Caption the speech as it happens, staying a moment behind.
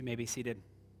You may be seated.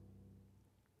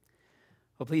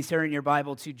 Well, please turn in your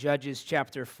Bible to Judges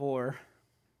chapter 4.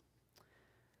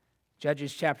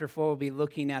 Judges chapter 4, we'll be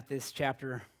looking at this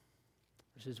chapter,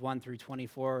 verses 1 through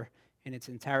 24 in its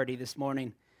entirety this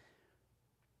morning.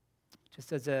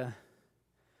 Just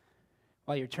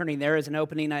while you're turning there as an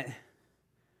opening, I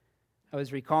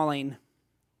was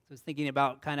thinking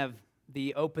about kind of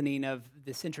the opening of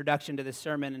this introduction to this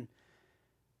sermon, and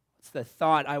it's the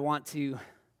thought I want to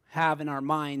have in our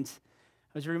minds.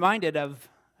 I was reminded of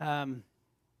the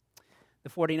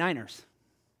 49ers.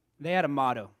 They had a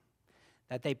motto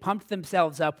that they pumped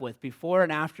themselves up with before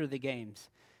and after the games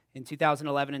in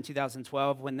 2011 and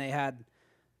 2012 when they had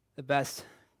the best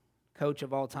coach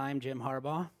of all time, Jim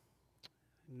Harbaugh,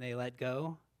 and they let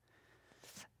go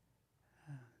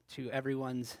to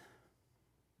everyone's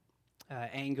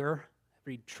anger,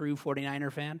 every true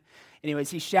 49er fan. Anyways,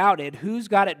 he shouted, "Who's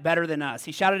got it better than us?"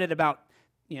 He shouted it about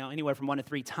anywhere from 1 to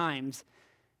 3 times.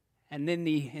 And then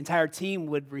the entire team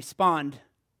would respond,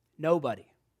 "Nobody.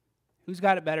 Who's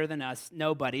got it better than us?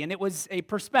 Nobody." And it was a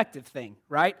perspective thing,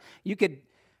 right? You could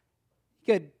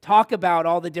talk about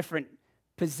all the different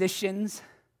positions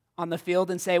on the field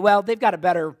and say, well, they've got a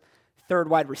better third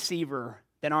wide receiver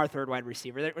than our third wide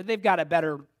receiver. Or they've got a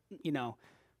better,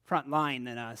 front line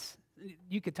than us.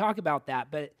 You could talk about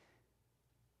that, but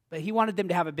he wanted them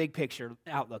to have a big picture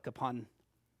outlook upon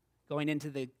going into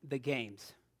the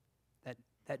games,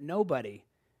 that nobody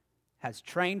has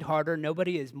trained harder,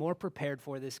 nobody is more prepared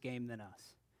for this game than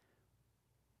us.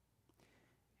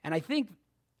 And I think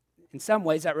in some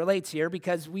ways that relates here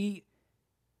because we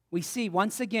see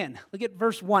once again, look at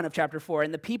verse 1 of chapter 4,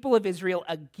 "And the people of Israel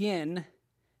again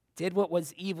did what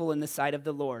was evil in the sight of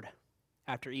the Lord,"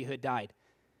 after Ehud died.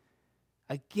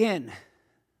 Again,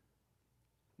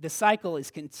 the cycle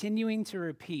is continuing to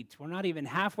repeat. We're not even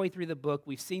halfway through the book.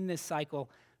 We've seen this cycle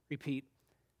repeat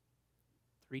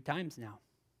 3 times now.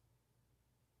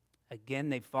 Again,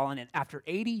 they've fallen in. After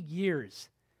 80 years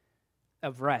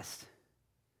of rest,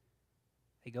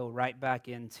 they go right back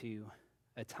into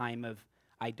a time of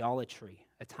idolatry,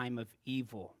 a time of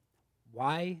evil.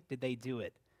 Why did they do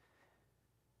it?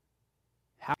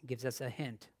 How gives us a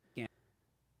hint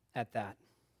at that.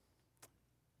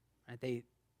 They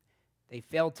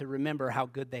failed to remember how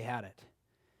good they had it.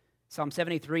 Psalm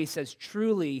 73 says,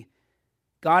 "Truly,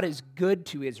 God is good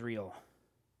to Israel,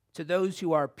 to those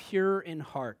who are pure in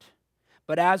heart.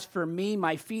 But as for me,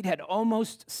 my feet had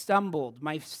almost stumbled.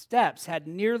 My steps had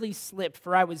nearly slipped,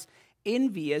 for I was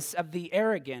envious of the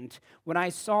arrogant when I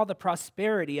saw the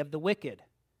prosperity of the wicked."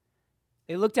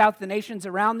 They looked out at the nations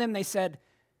around them. They said,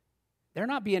 they're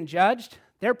not being judged.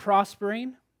 They're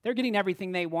prospering. They're getting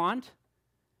everything they want.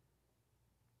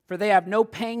 "For they have no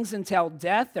pangs until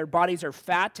death. Their bodies are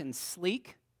fat and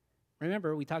sleek."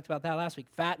 Remember, we talked about that last week.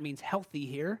 Fat means healthy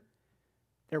here.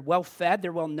 They're well fed.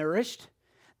 They're well nourished.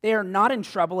 "They are not in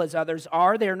trouble as others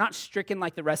are. They are not stricken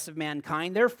like the rest of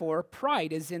mankind. Therefore,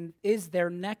 pride is their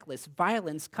necklace.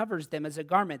 Violence covers them as a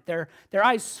garment. Their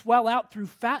eyes swell out through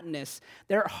fatness.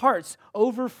 Their hearts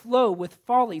overflow with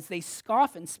follies. They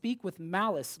scoff and speak with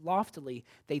malice loftily.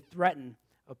 They threaten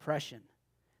oppression.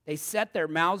 They set their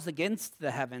mouths against the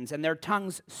heavens, and their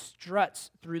tongues struts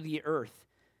through the earth.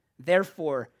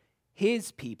 Therefore,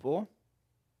 his people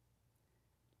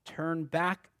turn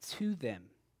back to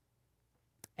them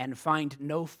and find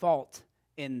no fault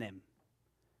in them."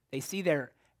 They see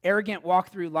their arrogant walk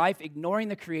through life, ignoring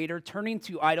the Creator, turning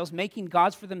to idols, making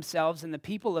gods for themselves, and the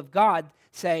people of God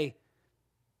say,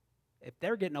 if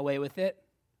they're getting away with it,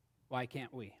 why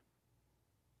can't we?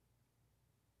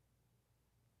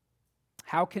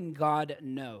 How can God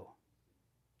know?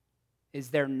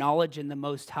 Is there knowledge in the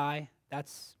Most High?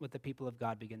 That's what the people of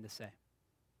God begin to say.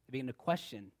 They begin to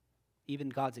question even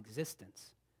God's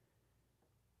existence.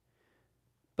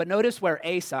 But notice where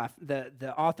Asaph,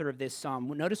 the author of this psalm,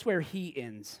 notice where he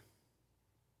ends.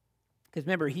 Because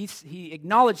remember, he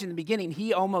acknowledged in the beginning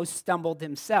he almost stumbled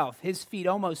himself. His feet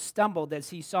almost stumbled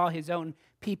as he saw his own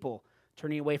people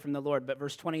turning away from the Lord. But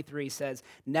verse 23 says,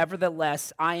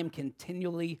 "Nevertheless, I am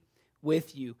continually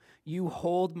with you. You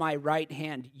hold my right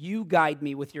hand. You guide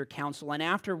me with your counsel, and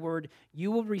afterward you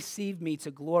will receive me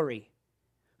to glory.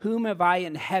 Whom have I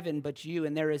in heaven but you?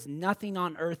 And there is nothing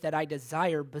on earth that I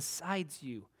desire besides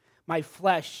you. My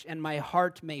flesh and my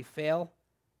heart may fail,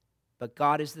 but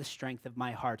God is the strength of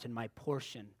my heart and my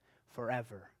portion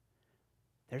forever."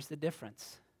 There's the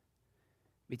difference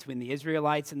between the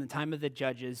Israelites in the time of the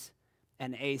judges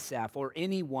and Asaph, or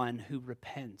anyone who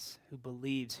repents, who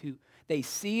believes, who they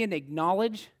see and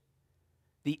acknowledge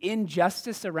the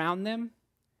injustice around them,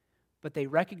 but they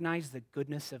recognize the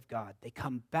goodness of God. They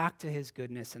come back to his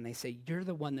goodness and they say, you're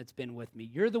the one that's been with me.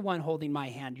 You're the one holding my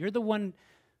hand. You're the one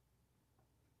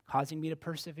causing me to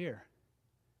persevere.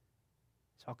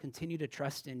 So I'll continue to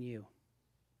trust in you.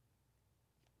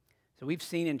 So we've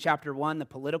seen in chapter 1 the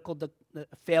political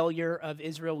failure of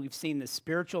Israel. We've seen the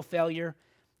spiritual failure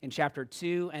in chapter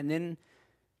 2. And then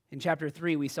in chapter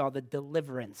 3, we saw the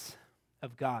deliverance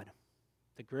of God,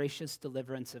 the gracious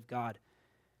deliverance of God.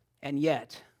 And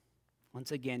yet,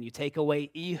 once again, you take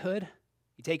away Ehud,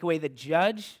 you take away the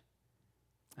judge,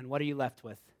 and what are you left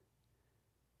with?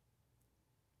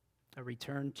 A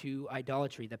return to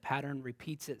idolatry. The pattern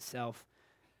repeats itself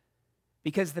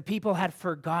because the people had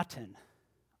forgotten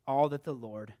all that the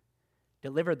Lord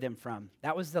delivered them from.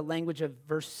 That was the language of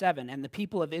verse 7. And the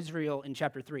people of Israel in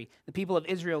chapter 3, the people of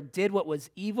Israel did what was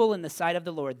evil in the sight of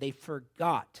the Lord. They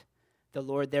forgot the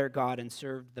Lord their God and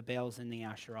served the Baals and the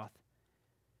Asheroth.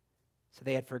 So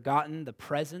they had forgotten the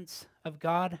presence of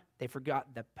God. They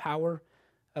forgot the power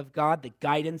of God, the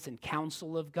guidance and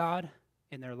counsel of God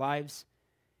in their lives.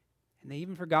 And they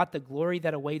even forgot the glory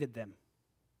that awaited them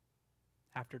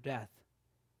after death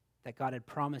that God had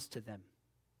promised to them.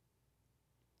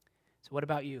 So what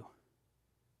about you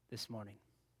this morning?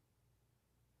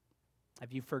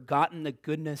 Have you forgotten the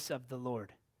goodness of the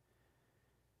Lord?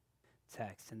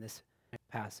 Text in this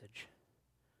passage.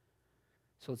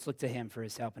 So let's look to him for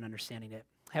his help in understanding it.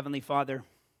 Heavenly Father,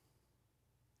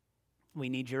 we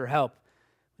need your help.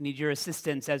 We need your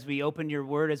assistance as we open your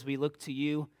word, as we look to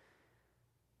you.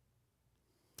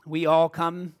 We all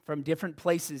come from different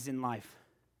places in life.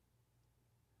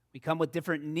 We come with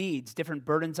different needs, different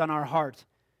burdens on our heart.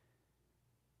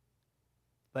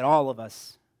 But all of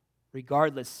us,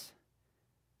 regardless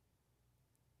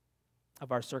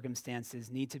of our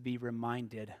circumstances, need to be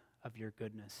reminded of your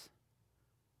goodness.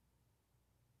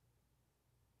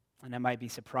 And it might be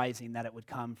surprising that it would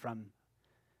come from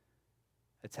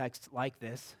a text like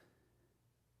this,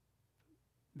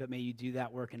 but may you do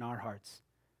that work in our hearts.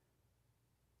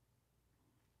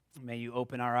 May you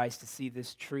open our eyes to see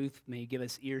this truth. May you give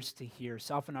us ears to hear.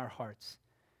 Soften our hearts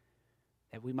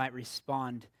that we might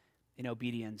respond in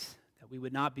obedience, that we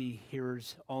would not be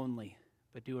hearers only,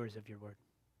 but doers of your word.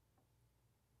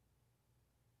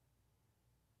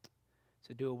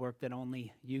 So do a work that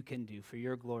only you can do. For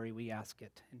your glory, we ask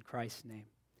it. In Christ's name,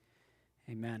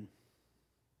 amen.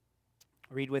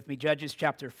 Read with me Judges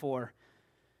chapter 4.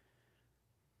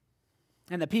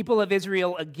 And the people of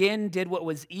Israel again did what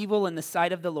was evil in the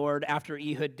sight of the Lord after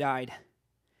Ehud died.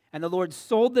 And the Lord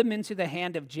sold them into the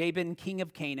hand of Jabin, king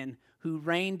of Canaan, who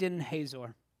reigned in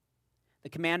Hazor. The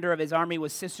commander of his army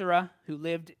was Sisera, who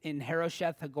lived in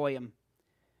Harosheth Hagoyim.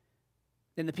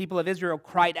 Then the people of Israel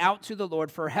cried out to the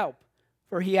Lord for help,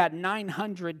 for he had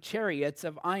 900 chariots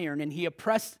of iron, and he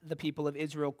oppressed the people of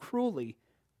Israel cruelly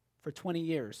for 20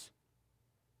 years.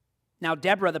 Now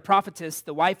Deborah, the prophetess,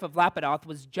 the wife of Lapidoth,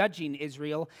 was judging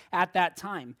Israel at that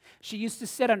time. She used to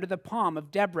sit under the palm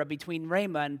of Deborah between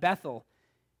Ramah and Bethel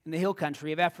in the hill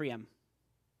country of Ephraim.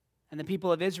 And the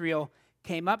people of Israel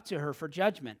came up to her for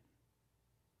judgment.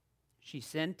 She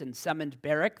sent and summoned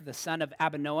Barak, the son of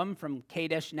Abinoam from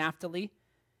Kadesh Naphtali,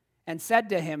 and said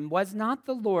to him, has not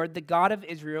the Lord, the God of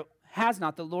Israel,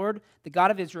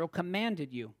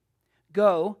 commanded you?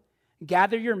 Go,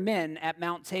 gather your men at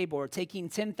Mount Tabor, taking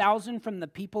 10,000 from the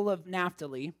people of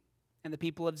Naphtali and the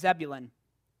people of Zebulun.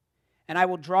 And I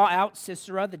will draw out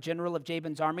Sisera, the general of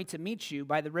Jabin's army, to meet you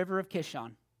by the river of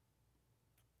Kishon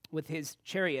with his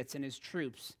chariots and his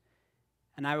troops,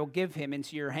 and I will give him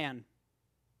into your hand.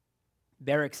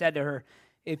 Barak said to her,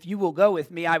 if you will go with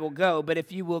me, I will go, but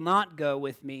if you will not go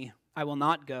with me, I will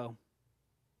not go.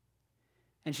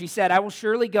 And she said, I will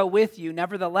surely go with you.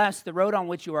 Nevertheless, the road on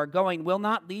which you are going will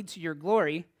not lead to your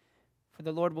glory, for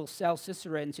the Lord will sell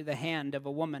Sisera into the hand of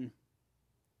a woman.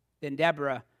 Then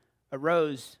Deborah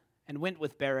arose and went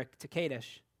with Barak to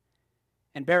Kadesh.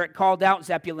 And Barak called out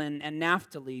Zebulun and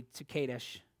Naphtali to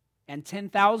Kadesh, and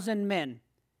 10,000 men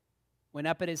went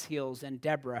up at his heels, and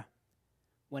Deborah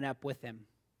went up with him.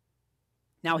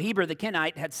 Now Heber the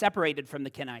Kenite had separated from the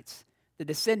Kenites, the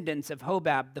descendants of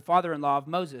Hobab, the father-in-law of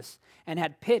Moses, and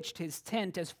had pitched his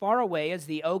tent as far away as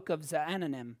the oak of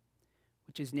Zaanannim,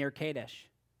 which is near Kadesh.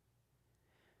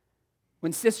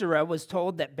 When Sisera was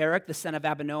told that Barak, the son of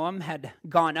Abinoam, had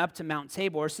gone up to Mount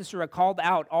Tabor, Sisera called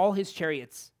out all his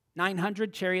chariots,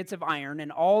 900 chariots of iron,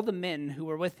 and all the men who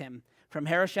were with him, from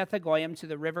Harosheth Hagoyim to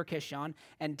the river Kishon.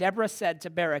 And Deborah said to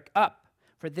Barak, up,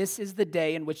 for this is the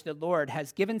day in which the Lord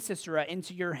has given Sisera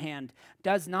into your hand.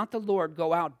 Does not the Lord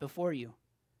go out before you?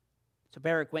 So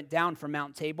Barak went down from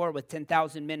Mount Tabor with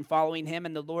 10,000 men following him,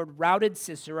 and the Lord routed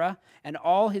Sisera and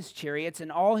all his chariots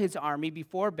and all his army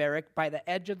before Barak by the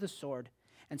edge of the sword.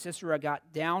 And Sisera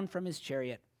got down from his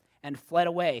chariot and fled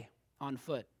away on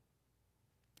foot.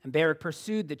 And Barak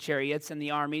pursued the chariots and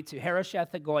the army to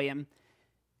Harosheth-Hagoyim,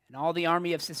 and all the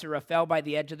army of Sisera fell by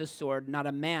the edge of the sword. Not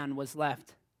a man was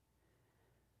left.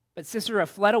 But Sisera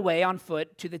fled away on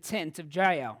foot to the tent of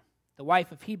Jael, the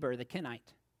wife of Heber the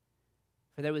Kenite.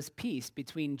 For there was peace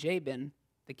between Jabin,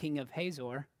 the king of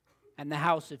Hazor, and the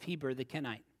house of Heber the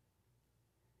Kenite.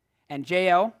 And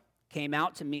Jael came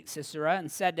out to meet Sisera and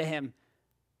said to him,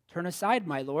 "Turn aside,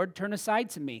 my lord, turn aside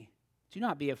to me. Do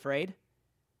not be afraid."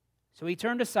 So he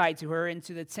turned aside to her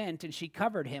into the tent, and she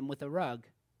covered him with a rug.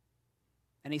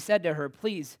 And he said to her,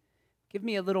 "Please, give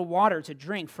me a little water to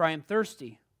drink, for I am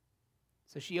thirsty."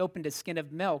 So she opened a skin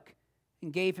of milk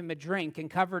and gave him a drink and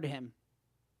covered him.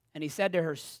 And he said to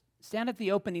her, "Stand at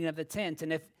the opening of the tent,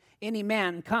 and if any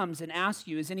man comes and asks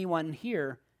you, 'Is anyone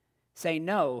here?' say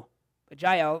no." But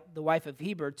Jael, the wife of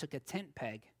Heber, took a tent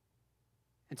peg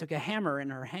and took a hammer in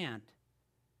her hand.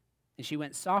 And she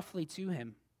went softly to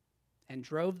him and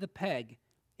drove the peg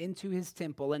into his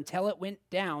temple until it went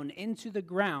down into the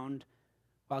ground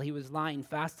while he was lying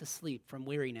fast asleep from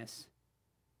weariness.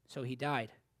 So he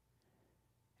died.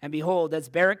 And behold, as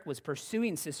Barak was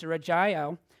pursuing Sisera,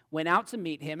 Jael went out to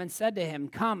meet him and said to him,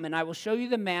 "Come, and I will show you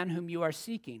the man whom you are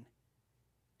seeking."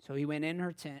 So he went in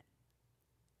her tent,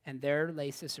 and there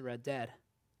lay Sisera dead,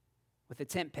 with a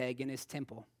tent peg in his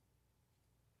temple.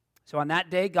 So on that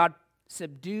day, God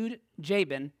subdued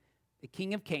Jabin, the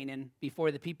king of Canaan,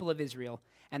 before the people of Israel,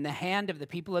 and the hand of the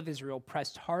people of Israel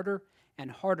pressed harder and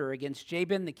harder against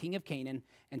Jabin, the king of Canaan,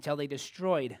 until they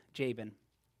destroyed Jabin,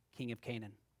 king of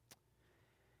Canaan.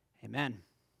 Amen.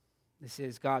 This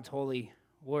is God's holy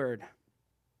word.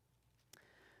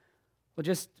 Well,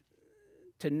 just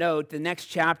to note, the next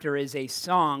chapter is a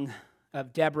song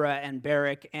of Deborah and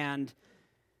Barak, and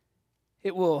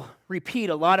it will repeat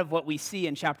a lot of what we see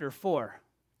in chapter 4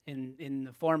 in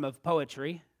the form of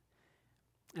poetry.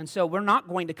 And so we're not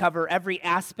going to cover every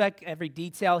aspect, every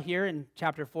detail here in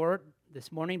chapter 4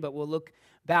 this morning, but we'll look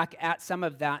back at some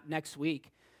of that next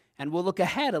week. And we'll look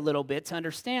ahead a little bit to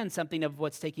understand something of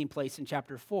what's taking place in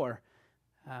chapter 4.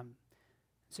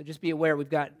 So just be aware, we've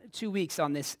got 2 weeks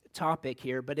on this topic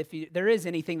here, but if there is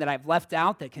anything that I've left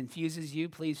out that confuses you,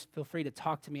 please feel free to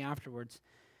talk to me afterwards.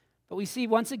 But we see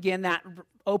once again that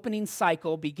opening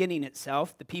cycle beginning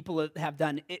itself. The people have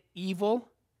done evil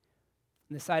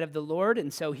in the sight of the Lord,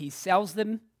 and so he sells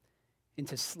them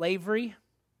into slavery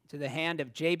to the hand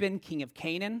of Jabin, king of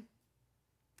Canaan,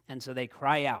 and so they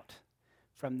cry out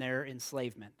from their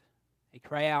enslavement. They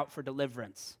cry out for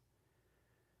deliverance.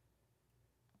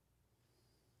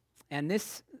 And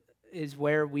this is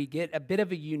where we get a bit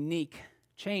of a unique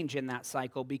change in that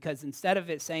cycle, because instead of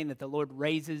it saying that the Lord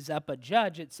raises up a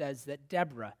judge, it says that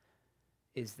Deborah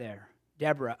is there.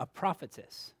 Deborah, a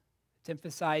prophetess. It's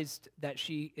emphasized that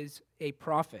she is a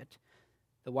prophet.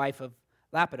 The wife of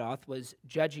Lapidoth was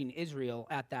judging Israel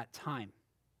at that time.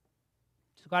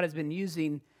 So God has been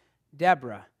using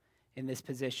Deborah in this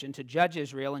position to judge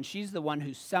Israel, and she's the one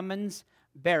who summons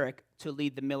Barak to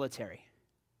lead the military.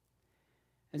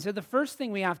 And so the first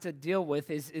thing we have to deal with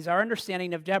is our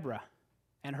understanding of Deborah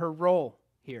and her role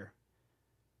here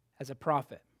as a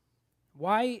prophet.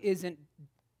 The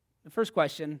first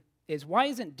question is, why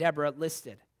isn't Deborah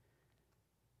listed?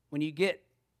 When you get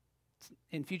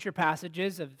in future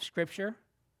passages of Scripture,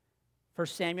 1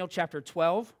 Samuel chapter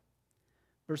 12,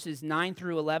 verses 9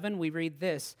 through 11, we read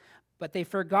this: "But they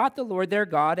forgot the Lord their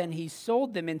God, and he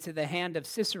sold them into the hand of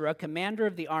Sisera, commander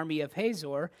of the army of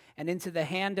Hazor, and into the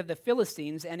hand of the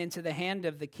Philistines, and into the hand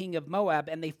of the king of Moab,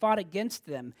 and they fought against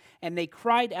them. And they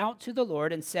cried out to the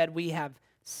Lord and said, 'We have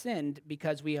sinned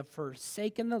because we have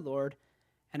forsaken the Lord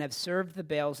and have served the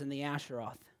Baals and the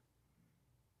Asheroth.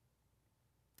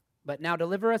 But now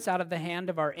deliver us out of the hand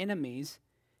of our enemies,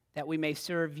 that we may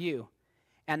serve you.'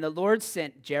 And the Lord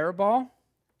sent Jerubbaal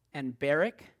and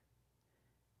Barak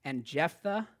and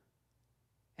Jephthah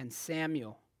and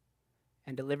Samuel,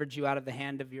 and delivered you out of the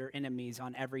hand of your enemies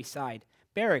on every side."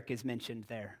 Barak is mentioned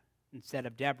there instead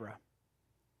of Deborah.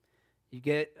 You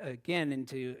get again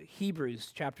into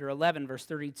Hebrews chapter 11, verse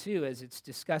 32, as it's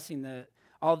discussing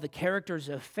all the characters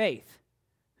of faith.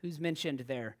 Who's mentioned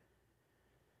there?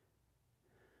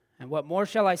 "And what more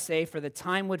shall I say, for the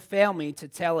time would fail me to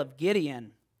tell of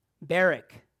Gideon,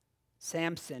 Barak,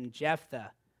 Samson,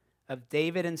 Jephthah, of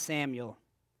David and Samuel,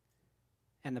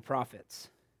 and the prophets."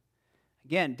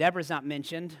 Again, Deborah's not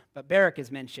mentioned, but Barak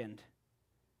is mentioned.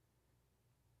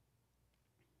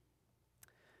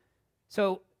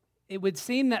 So it would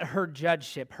seem that her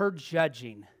judgeship, her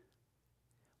judging,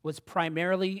 was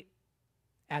primarily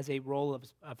as a role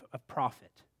of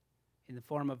prophet in the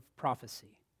form of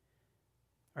prophecy.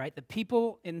 Right? The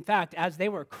people, in fact, as they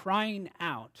were crying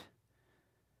out,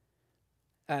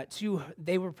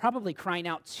 they were probably crying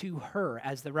out to her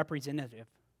as the representative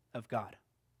of God.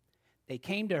 They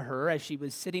came to her as she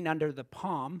was sitting under the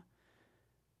palm,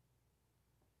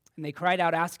 and they cried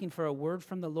out asking for a word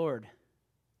from the Lord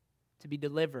to be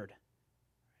delivered.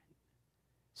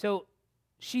 So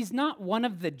she's not one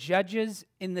of the judges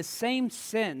in the same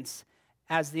sense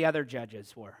as the other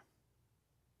judges were.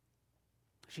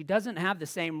 She doesn't have the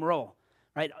same role,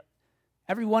 right?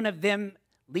 Every one of them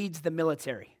leads the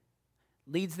military,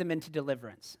 leads them into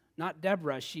deliverance. Not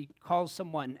Deborah. She calls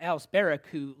someone else, Barak,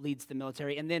 who leads the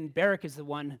military, and then Barak is the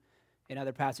one in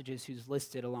other passages who's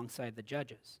listed alongside the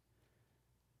judges.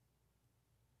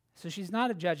 So she's not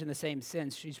a judge in the same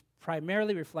sense. She's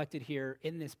primarily reflected here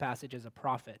in this passage as a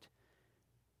prophet.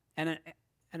 And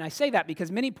I say that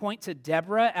because many point to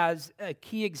Deborah as a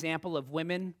key example of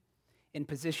women in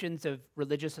positions of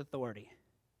religious authority.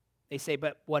 They say,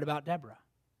 but what about Deborah?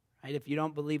 Right? If you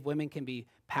don't believe women can be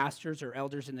pastors or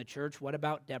elders in the church, what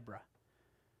about Deborah?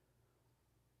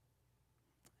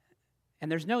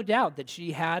 And there's no doubt that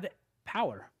she had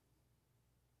power.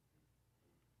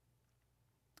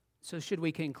 So should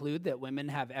we conclude that women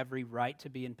have every right to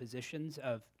be in positions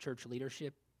of church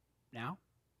leadership now?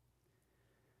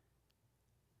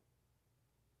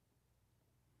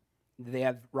 Do they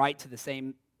have right to the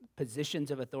same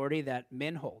positions of authority that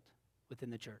men hold within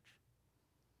the church?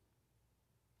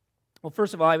 Well,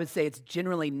 first of all, I would say it's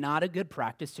generally not a good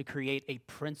practice to create a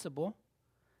principle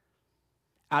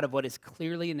out of what is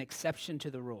clearly an exception to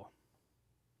the rule.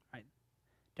 Right?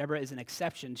 Deborah is an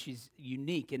exception. She's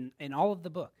unique in all of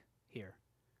the book here.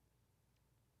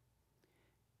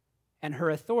 And her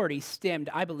authority stemmed,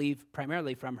 I believe,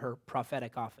 primarily from her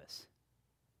prophetic office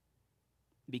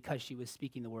because she was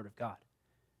speaking the word of God.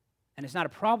 And it's not a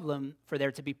problem for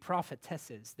there to be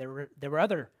prophetesses. There were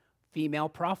other female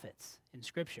prophets in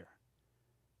Scripture.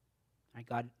 Right?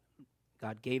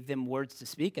 God gave them words to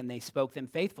speak, and they spoke them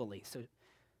faithfully. So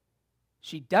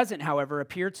she doesn't, however,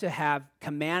 appear to have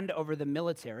command over the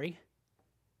military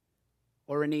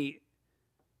or any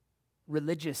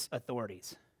religious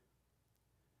authorities.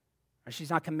 Or she's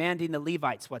not commanding the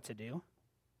Levites what to do.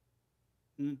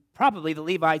 Probably the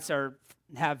Levites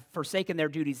have forsaken their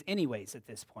duties anyways at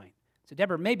this point. So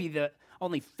Deborah may be the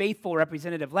only faithful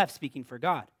representative left speaking for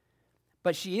God.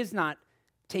 But she is not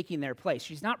taking their place.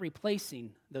 She's not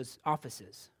replacing those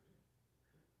offices.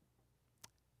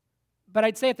 But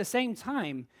I'd say at the same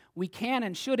time, we can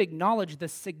and should acknowledge the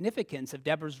significance of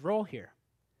Deborah's role here.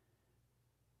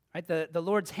 Right? The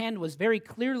Lord's hand was very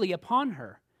clearly upon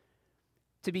her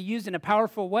to be used in a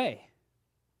powerful way.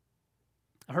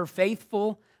 Her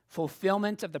faithful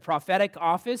fulfillment of the prophetic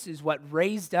office is what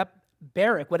raised up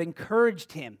Barak, what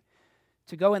encouraged him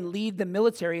to go and lead the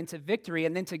military into victory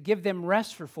and then to give them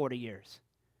rest for 40 years.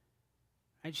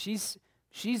 Right? She's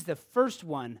the first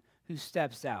one who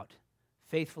steps out,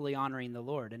 faithfully honoring the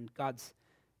Lord. And God's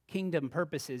kingdom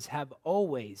purposes have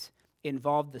always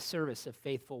involved the service of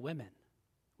faithful women.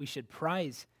 We should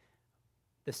prize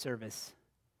the service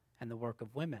and the work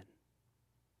of women.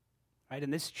 Right?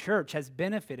 And this church has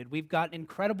benefited. We've got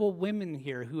incredible women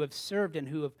here who have served and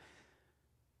who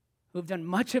have done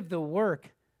much of the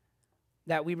work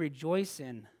that we rejoice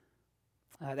in,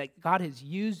 that God has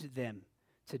used them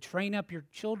to train up your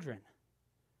children,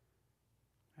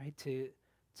 right? To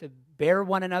bear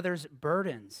one another's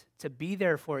burdens, to be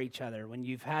there for each other when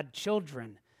you've had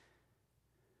children,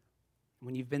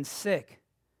 when you've been sick,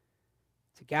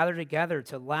 to gather together,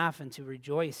 to laugh and to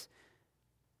rejoice,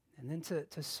 and then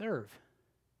to serve.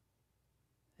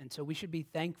 And so we should be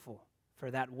thankful for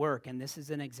that work. And this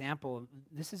is an example.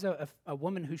 This is a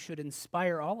woman who should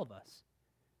inspire all of us,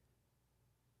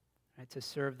 right, to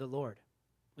serve the Lord.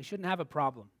 We shouldn't have a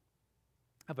problem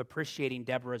of appreciating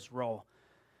Deborah's role.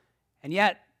 And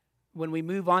yet, when we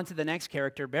move on to the next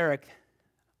character, Barak,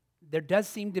 there does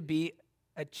seem to be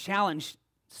a challenge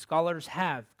scholars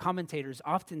have. Commentators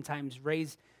oftentimes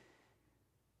raise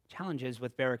challenges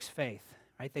with Barak's faith,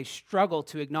 right? They struggle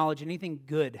to acknowledge anything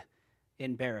good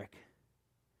in Barak.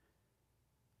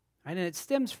 Right? And it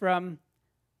stems from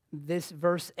this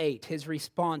verse 8, his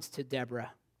response to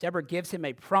Deborah. Deborah gives him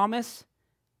a promise,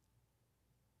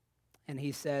 and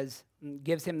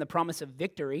gives him the promise of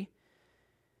victory.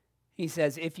 He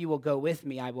says, if you will go with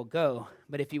me, I will go.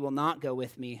 But if you will not go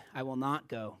with me, I will not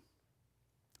go.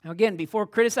 Now again, before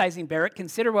criticizing Barak,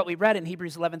 consider what we read in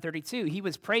Hebrews 11:32. He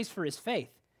was praised for his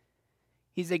faith.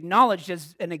 He's acknowledged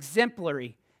as an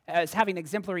exemplary as having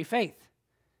exemplary faith.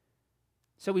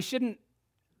 So we shouldn't,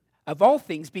 of all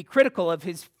things, be critical of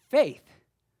his faith.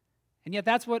 And yet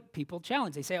that's what people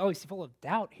challenge. They say, oh, he's full of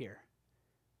doubt here.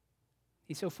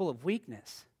 He's so full of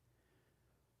weakness.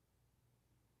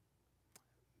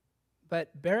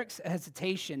 But Barak's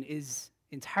hesitation is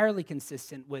entirely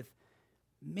consistent with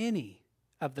many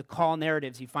of the call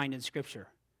narratives you find in Scripture.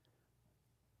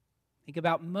 Think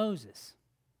about Moses.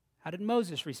 How did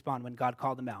Moses respond when God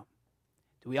called him out?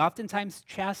 Do we oftentimes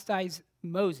chastise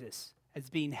Moses as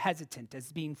being hesitant,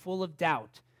 as being full of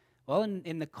doubt? Well,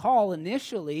 in the call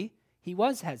initially, he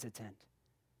was hesitant.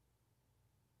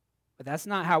 But that's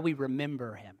not how we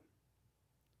remember him.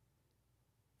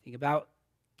 Think about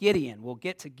Gideon. We'll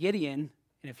get to Gideon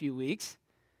in a few weeks.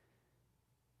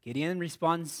 Gideon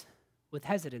responds with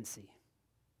hesitancy.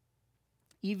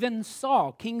 Even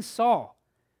Saul, King Saul,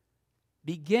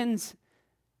 begins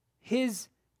his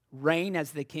reign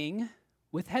as the king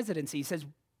with hesitancy. He says,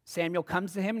 Samuel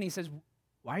comes to him and he says,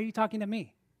 why are you talking to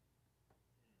me?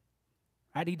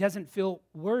 Right? He doesn't feel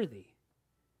worthy.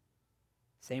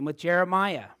 Same with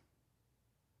Jeremiah.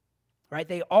 Right?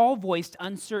 They all voiced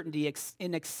uncertainty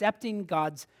in accepting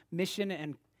God's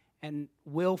mission and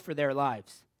will for their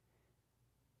lives.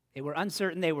 They were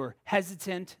uncertain, they were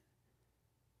hesitant,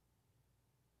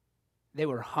 they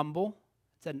were humble.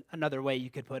 That's another way you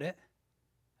could put it,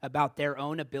 about their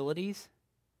own abilities.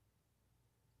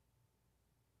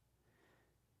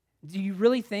 Do you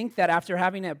really think that after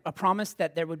having a promise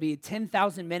that there would be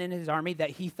 10,000 men in his army that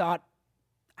he thought,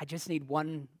 I just need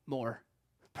one more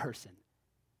person,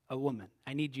 a woman.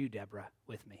 I need you, Deborah,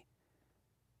 with me.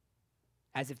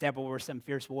 As if Deborah were some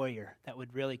fierce warrior that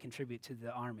would really contribute to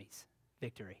the army's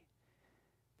victory.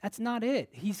 That's not it.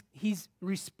 He's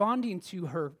responding to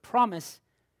her promise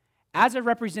as a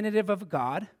representative of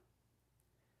God,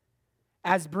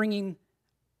 as bringing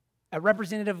a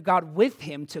representative of God with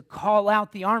him to call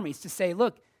out the armies, to say,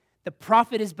 look, the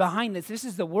prophet is behind this. This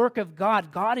is the work of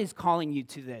God. God is calling you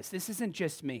to this. This isn't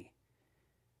just me.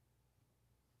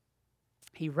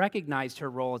 He recognized her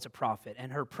role as a prophet,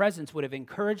 and her presence would have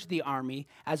encouraged the army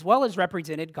as well as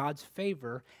represented God's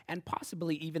favor and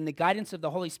possibly even the guidance of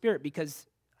the Holy Spirit, because,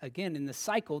 again, in the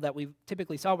cycle that we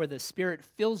typically saw where the Spirit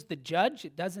fills the judge,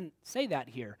 it doesn't say that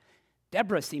here.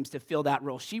 Deborah seems to fill that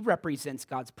role. She represents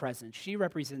God's presence. She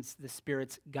represents the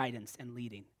Spirit's guidance and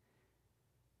leading.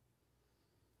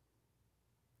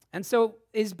 And so,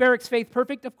 is Barak's faith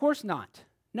perfect? Of course not.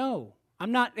 No.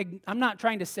 I'm not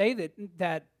trying to say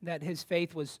that his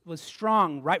faith was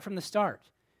strong right from the start.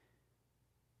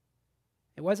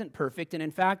 It wasn't perfect, and in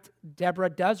fact,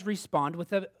 Deborah does respond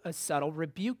with a subtle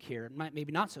rebuke here.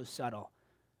 Maybe not so subtle.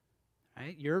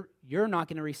 Right? You're not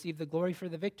going to receive the glory for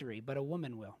the victory, but a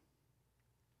woman will.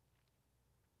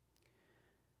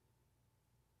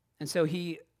 And so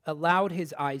he allowed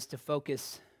his eyes to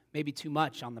focus maybe too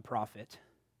much on the prophet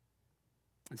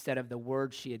instead of the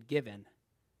word she had given.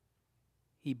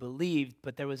 He believed,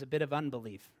 but there was a bit of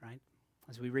unbelief, right?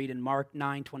 As we read in Mark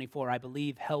 9:24, I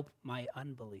believe, help my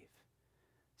unbelief.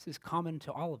 This is common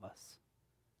to all of us.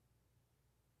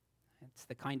 It's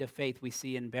the kind of faith we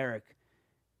see in Barak.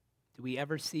 Do we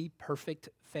ever see perfect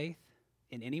faith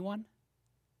in anyone?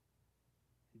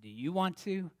 Do you want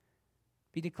to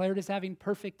be declared as having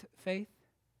perfect faith?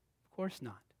 Of course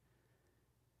not.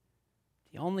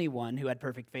 The only one who had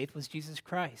perfect faith was Jesus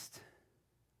Christ.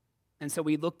 And so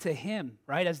we look to him,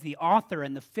 right, as the author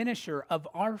and the finisher of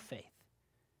our faith,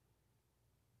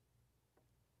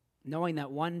 knowing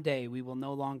that one day we will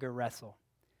no longer wrestle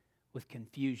with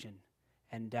confusion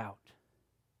and doubt.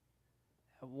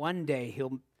 One day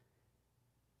he'll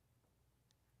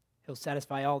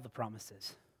satisfy all the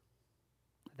promises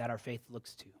that our faith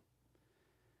looks to.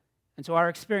 And so our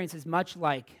experience is much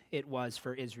like it was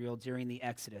for Israel during the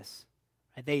Exodus.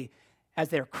 As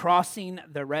they're crossing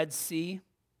the Red Sea,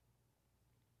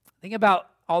 think about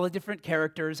all the different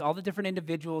characters, all the different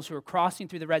individuals who are crossing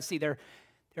through the Red Sea. They're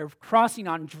crossing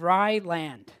on dry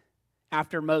land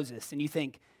after Moses. And you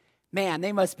think, man,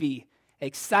 they must be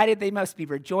excited. They must be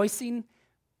rejoicing.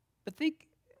 But think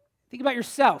about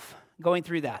yourself going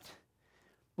through that.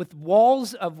 With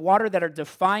walls of water that are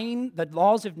defying the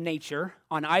laws of nature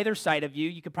on either side of you,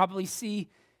 you could probably see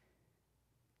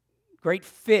great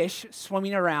fish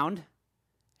swimming around.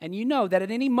 And you know that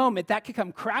at any moment that could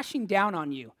come crashing down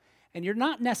on you. And you're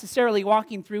not necessarily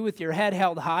walking through with your head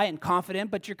held high and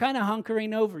confident, but you're kind of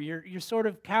hunkering over. You're sort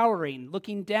of cowering,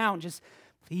 looking down, just,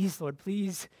 please, Lord,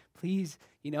 please,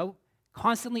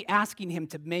 constantly asking him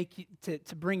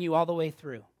to bring you all the way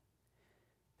through.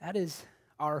 That is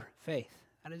our faith.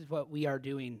 That is what we are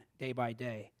doing day by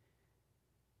day.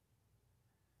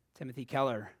 Timothy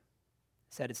Keller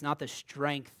said it's not the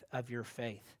strength of your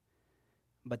faith,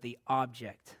 but the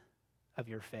object of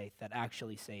your faith that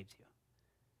actually saves you.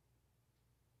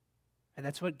 And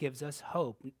that's what gives us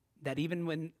hope, that even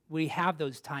when we have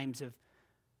those times of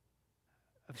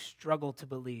struggle to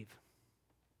believe,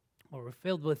 or we're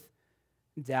filled with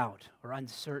doubt or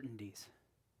uncertainties,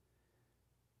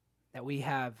 that we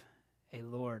have a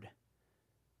Lord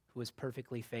who is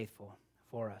perfectly faithful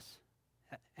for us.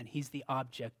 And he's the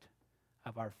object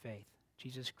of our faith.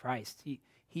 Jesus Christ,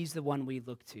 he's the one we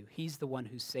look to. He's the one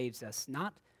who saves us,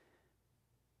 not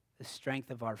the strength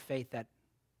of our faith that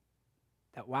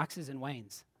waxes and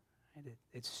wanes.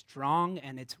 It's strong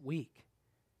and it's weak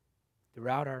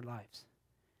throughout our lives.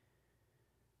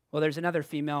 Well, there's another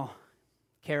female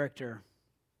character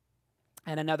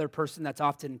and another person that's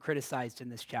often criticized in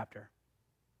this chapter.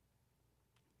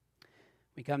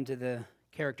 We come to the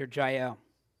character Jael.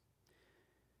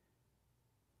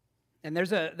 And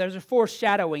there's a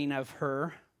foreshadowing of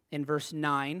her in verse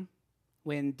 9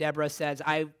 when Deborah says,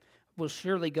 I will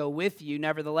surely go with you.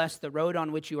 Nevertheless, the road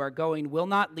on which you are going will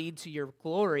not lead to your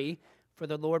glory, for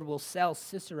the Lord will sell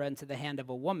Sisera into the hand of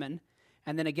a woman.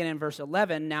 And then again in verse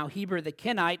 11, now Heber the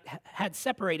Kenite had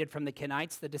separated from the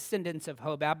Kenites, the descendants of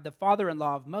Hobab, the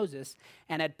father-in-law of Moses,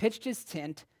 and had pitched his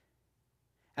tent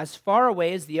as far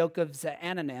away as the oak of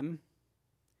Zaanannim,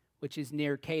 which is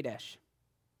near Kadesh.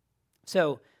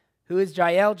 So, who is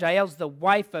Jael? Jael's the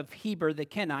wife of Heber the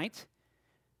Kenite.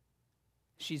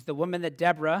 She's the woman that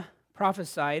Deborah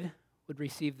prophesied would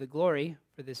receive the glory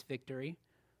for this victory,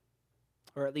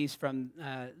 or at least from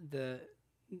the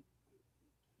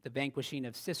vanquishing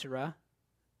of Sisera,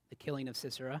 the killing of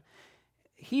Sisera.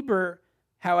 Heber,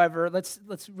 however, let's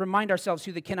remind ourselves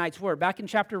who the Kenites were. Back in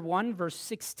chapter 1, verse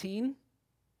 16,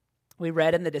 we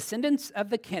read, and the descendants of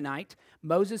the Kenite,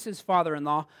 Moses'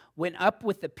 father-in-law, went up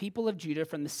with the people of Judah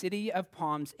from the city of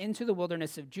palms into the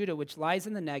wilderness of Judah, which lies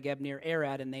in the Negev near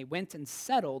Arad, and they went and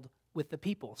settled with the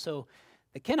people. So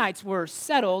the Kenites were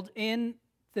settled in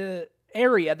the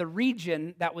area, the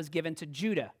region that was given to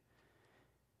Judah.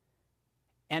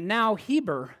 And now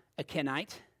Heber, a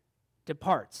Kenite,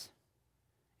 departs.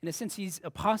 In a sense, he's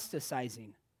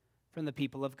apostatizing from the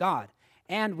people of God.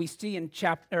 And we see in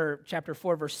chapter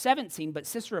 4, verse 17, but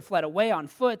Sisera fled away on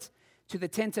foot to the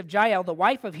tent of Jael, the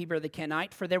wife of Heber the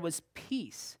Kenite, for there was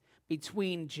peace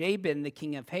between Jabin, the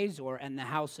king of Hazor, and the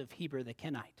house of Heber the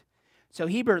Kenite. So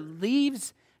Heber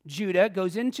leaves Judah,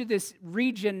 goes into this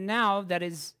region now that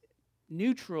is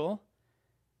neutral,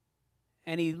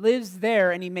 and he lives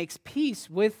there and he makes peace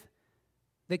with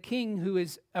the king who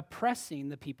is oppressing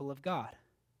the people of God.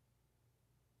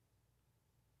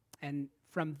 And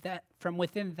from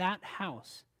within that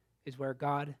house is where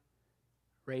God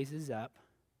raises up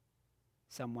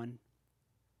someone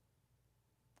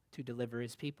to deliver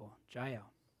his people,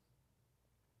 Jael.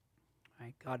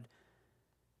 Right?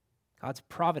 God's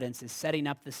providence is setting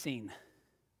up the scene.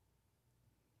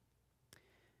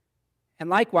 And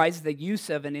likewise, the use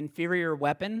of an inferior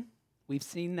weapon, we've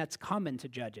seen that's common to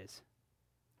judges.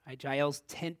 Right? Jael's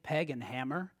tent peg and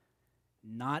hammer,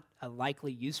 not a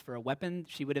likely use for a weapon.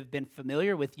 She would have been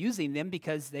familiar with using them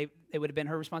because they would have been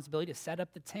her responsibility to set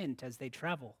up the tent as they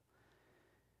travel.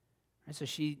 Right? So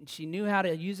she knew how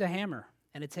to use a hammer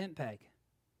and a tent peg,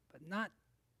 but not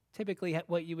typically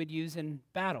what you would use in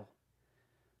battle.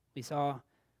 We saw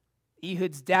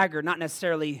Ehud's dagger, not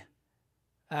necessarily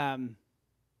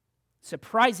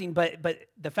surprising, but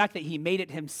the fact that he made it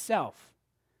himself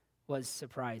was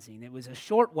surprising. It was a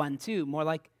short one too, more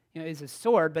like, it was a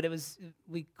sword, but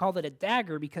we called it a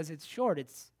dagger because it's short.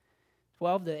 It's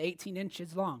 12 to 18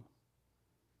 inches long.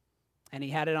 And he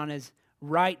had it on his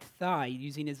right thigh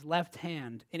using his left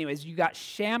hand. Anyways, you got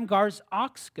Shamgar's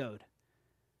ox goad.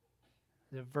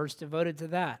 There's a verse devoted to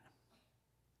that.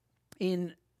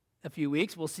 In a few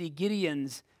weeks, we'll see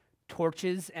Gideon's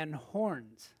torches and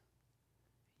horns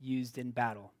used in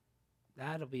battle.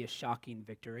 That'll be a shocking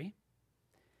victory.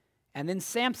 And then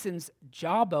Samson's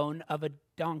jawbone of a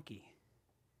donkey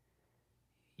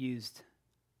used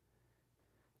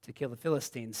to kill the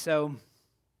Philistines. So,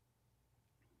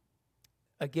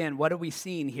 again, what are we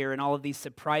seeing here in all of these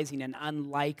surprising and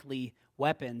unlikely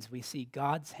weapons? We see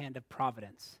God's hand of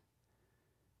providence.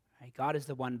 Right? God is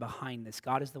the one behind this.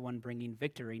 God is the one bringing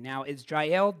victory. Now, is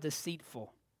Jael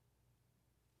deceitful?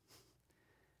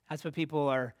 That's what people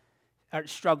are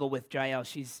struggle with Jael.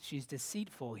 She's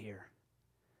deceitful here.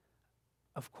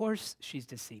 Of course she's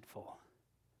deceitful.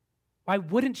 Why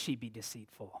wouldn't she be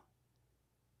deceitful?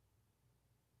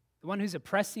 The one who's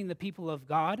oppressing the people of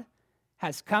God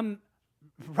has come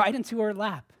right into her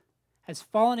lap, has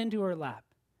fallen into her lap,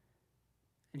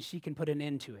 and she can put an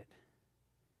end to it.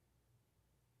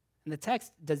 And the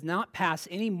text does not pass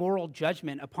any moral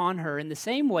judgment upon her in the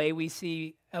same way we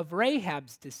see of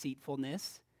Rahab's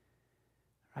deceitfulness,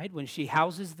 right? When she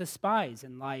houses the spies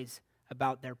and lies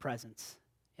about their presence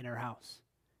in her house.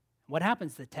 What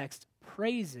happens? The text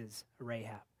praises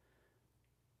Rahab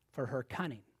for her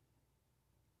cunning.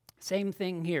 Same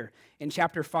thing here. In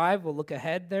chapter 5, we'll look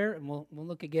ahead there, and we'll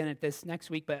look again at this next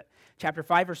week, but chapter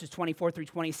 5, verses 24 through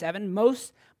 27,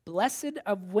 most blessed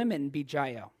of women be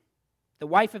Jael, the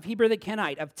wife of Heber the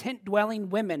Kenite, of tent-dwelling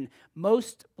women,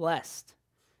 most blessed.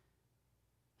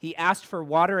 He asked for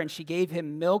water, and she gave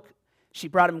him milk. She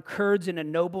brought him curds in a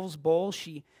noble's bowl.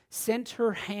 She sent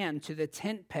her hand to the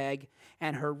tent peg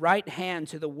and her right hand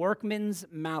to the workman's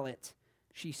mallet.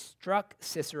 She struck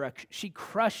Sisera. She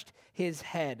crushed his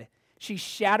head. She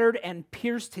shattered and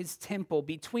pierced his temple.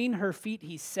 Between her feet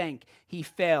he sank. He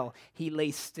fell. He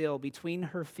lay still. Between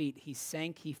her feet he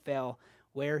sank. He fell.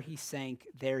 Where he sank,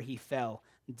 there he fell,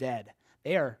 dead.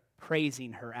 They are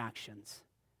praising her actions.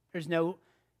 There's no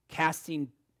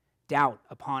casting doubt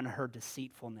upon her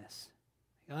deceitfulness.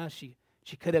 She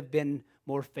could have been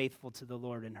more faithful to the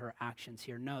Lord in her actions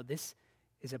here. No, this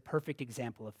is a perfect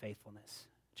example of faithfulness.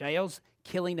 Jael's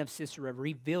killing of Sisera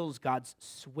reveals God's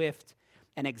swift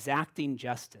and exacting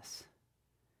justice.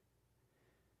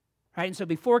 Right, and so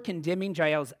before condemning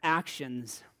Jael's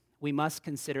actions, we must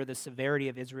consider the severity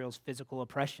of Israel's physical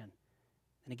oppression.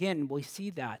 And again, we see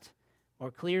that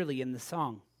more clearly in the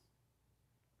song.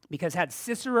 Because had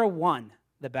Sisera won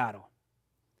the battle,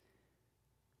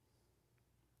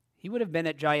 he would have been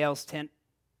at Jael's tent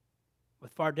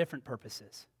with far different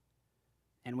purposes.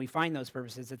 And we find those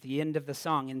purposes at the end of the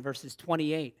song in verses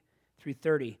 28 through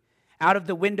 30. Out of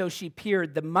the window she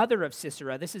peered, the mother of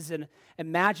Sisera. This is an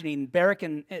imagining.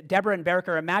 Deborah and Barak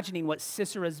are imagining what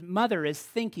Sisera's mother is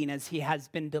thinking as he has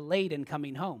been delayed in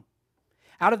coming home.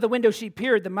 Out of the window she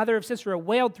peered, the mother of Sisera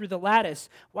wailed through the lattice.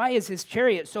 Why is his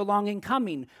chariot so long in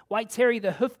coming? Why tarry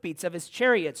the hoofbeats of his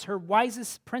chariots? Her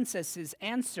wisest princesses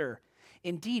answer.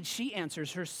 Indeed, she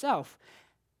answers herself.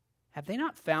 Have they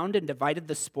not found and divided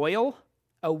the spoil?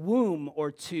 A womb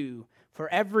or two for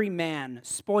every man,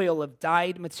 spoil of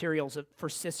dyed materials for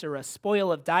Sisera,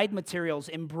 spoil of dyed materials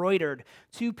embroidered,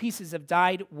 2 pieces of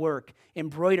dyed work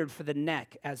embroidered for the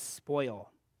neck as spoil.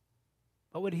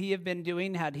 What would he have been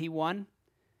doing had he won?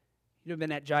 He'd have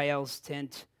been at Jael's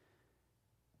tent,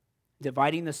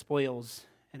 dividing the spoils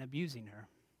and abusing her.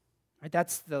 Right?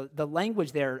 That's the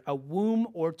language there. A womb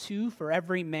or 2 for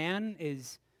every man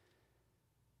is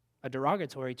a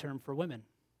derogatory term for women.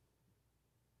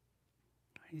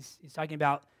 He's talking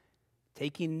about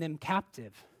taking them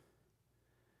captive,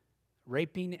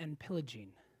 raping and pillaging.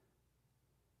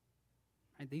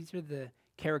 Right? These are the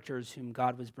characters whom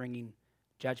God was bringing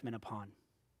judgment upon.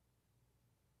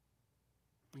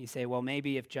 You say, well,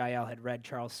 maybe if Jael had read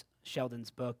Charles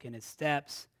Sheldon's book In His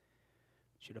Steps,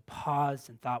 should have paused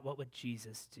and thought, what would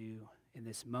Jesus do in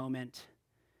this moment?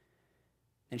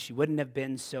 And she wouldn't have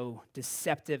been so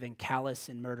deceptive and callous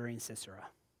in murdering Sisera.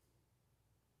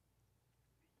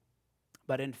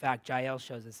 But in fact, Jael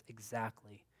shows us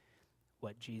exactly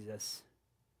what Jesus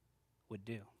would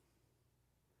do.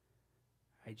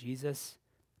 Right? Jesus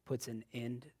puts an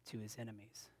end to his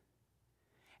enemies.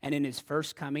 And in his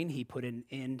first coming, he put an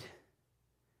end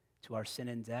to our sin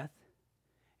and death.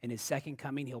 In his second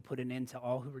coming, he'll put an end to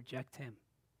all who reject him.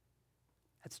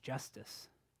 That's justice.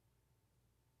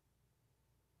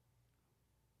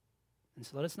 And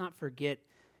so let us not forget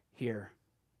here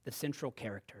the central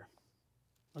character.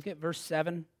 Look at verse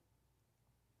 7.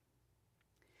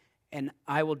 And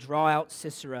I will draw out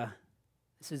Sisera.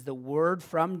 This is the word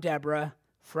from Deborah,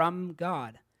 from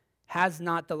God. Has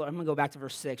not the Lord, I'm going to go back to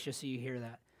verse 6 just so you hear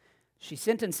that. She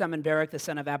sent and summoned Barak, the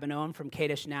son of Abinoam, from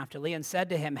Kadesh Naphtali, and said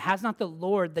to him, has not the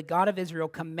Lord, the God of Israel,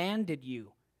 commanded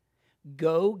you?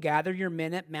 Go, gather your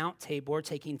men at Mount Tabor,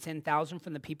 taking 10,000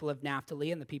 from the people of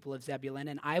Naphtali and the people of Zebulun,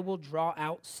 and I will draw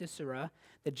out Sisera,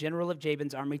 the general of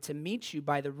Jabin's army, to meet you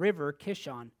by the river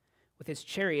Kishon, with his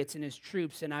chariots and his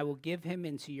troops, and I will give him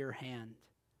into your hand.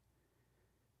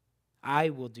 I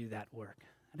will do that work.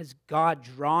 That is God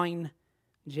drawing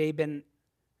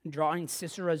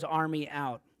Sisera's army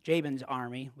out, Jabin's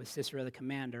army, with Sisera the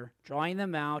commander, drawing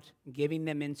them out and giving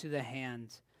them into the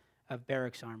hands of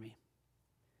Barak's army.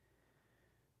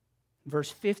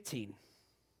 Verse 15.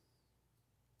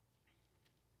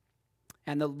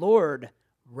 And the Lord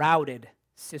routed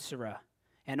Sisera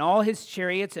and all his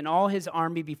chariots and all his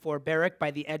army before Barak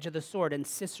by the edge of the sword. And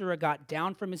Sisera got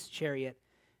down from his chariot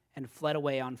and fled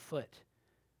away on foot.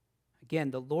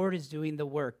 Again, the Lord is doing the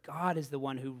work. God is the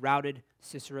one who routed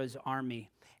Sisera's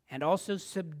army and also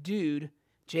subdued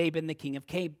Jabin, the king of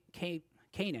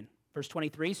Canaan. Verse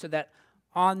 23, so that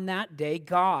on that day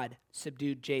God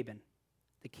subdued Jabin,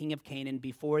 the king of Canaan,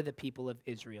 before the people of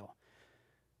Israel.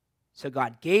 So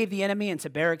God gave the enemy into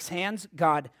Barak's hands.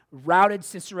 God routed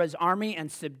Sisera's army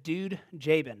and subdued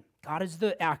Jabin. God is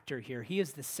the actor here. He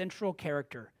is the central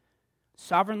character,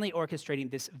 sovereignly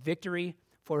orchestrating this victory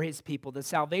for his people. The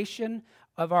salvation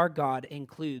of our God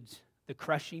includes the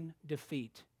crushing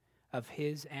defeat of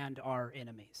his and our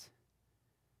enemies.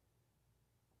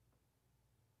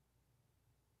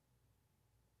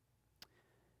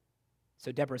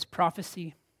 So Deborah's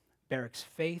prophecy, Barak's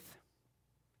faith,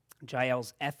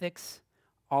 Jael's ethics,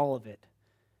 all of it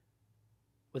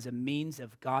was a means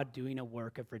of God doing a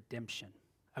work of redemption,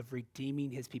 of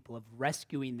redeeming his people, of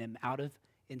rescuing them out of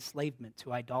enslavement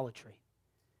to idolatry.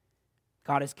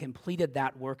 God has completed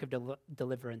that work of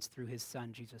deliverance through his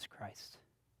Son, Jesus Christ.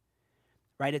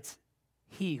 Right? It's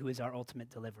he who is our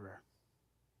ultimate deliverer.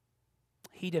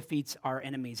 He defeats our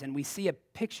enemies. And we see a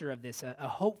picture of this, a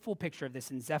hopeful picture of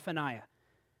this in Zephaniah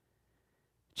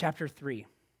chapter 3,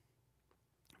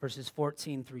 verses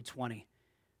 14 through 20.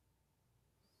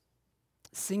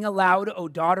 Sing aloud, O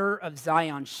daughter of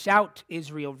Zion. Shout,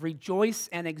 Israel. Rejoice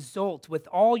and exult with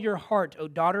all your heart, O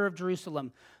daughter of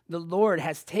Jerusalem. The Lord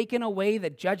has taken away the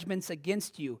judgments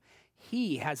against you.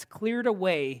 He has cleared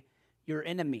away your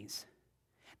enemies.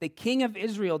 The King of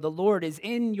Israel, the Lord, is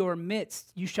in your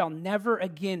midst. You shall never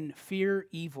again fear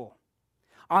evil.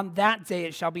 On that day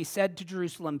it shall be said to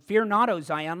Jerusalem, fear not, O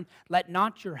Zion, let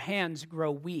not your hands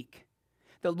grow weak.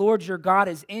 The Lord your God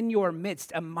is in your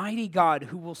midst, a mighty God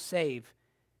who will save.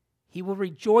 He will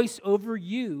rejoice over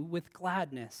you with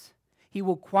gladness. He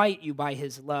will quiet you by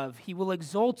his love. He will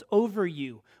exult over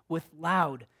you with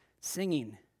loud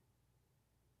singing.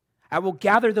 I will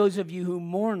gather those of you who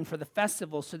mourn for the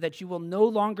festival so that you will no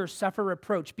longer suffer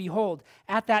reproach. Behold,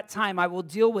 at that time I will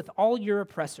deal with all your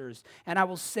oppressors, and I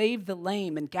will save the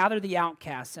lame and gather the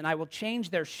outcasts, and I will change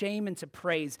their shame into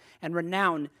praise and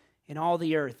renown in all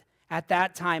the earth. At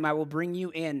that time I will bring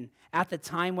you in, at the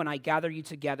time when I gather you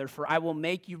together, for I will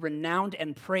make you renowned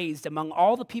and praised among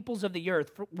all the peoples of the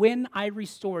earth, for when I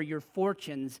restore your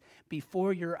fortunes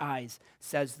before your eyes,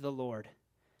 says the Lord.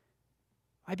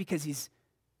 Why? Because he's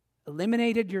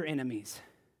eliminated your enemies.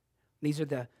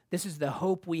 This is the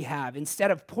hope we have. Instead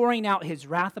of pouring out his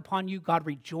wrath upon you, God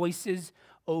rejoices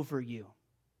over you.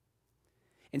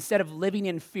 Instead of living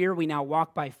in fear, we now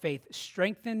walk by faith,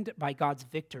 strengthened by God's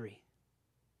victory.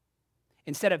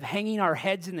 Instead of hanging our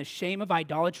heads in the shame of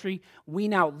idolatry, we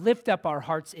now lift up our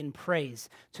hearts in praise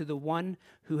to the one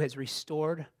who has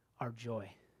restored our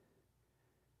joy.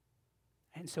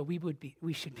 And so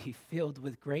we should be filled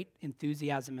with great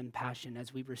enthusiasm and passion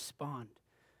as we respond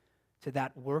to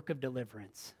that work of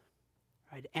deliverance,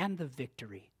 right, and the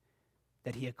victory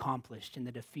that he accomplished in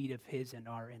the defeat of his and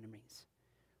our enemies.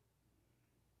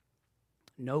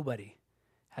 Nobody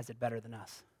has it better than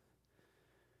us.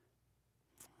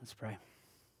 Let's pray.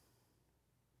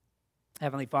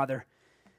 Heavenly Father,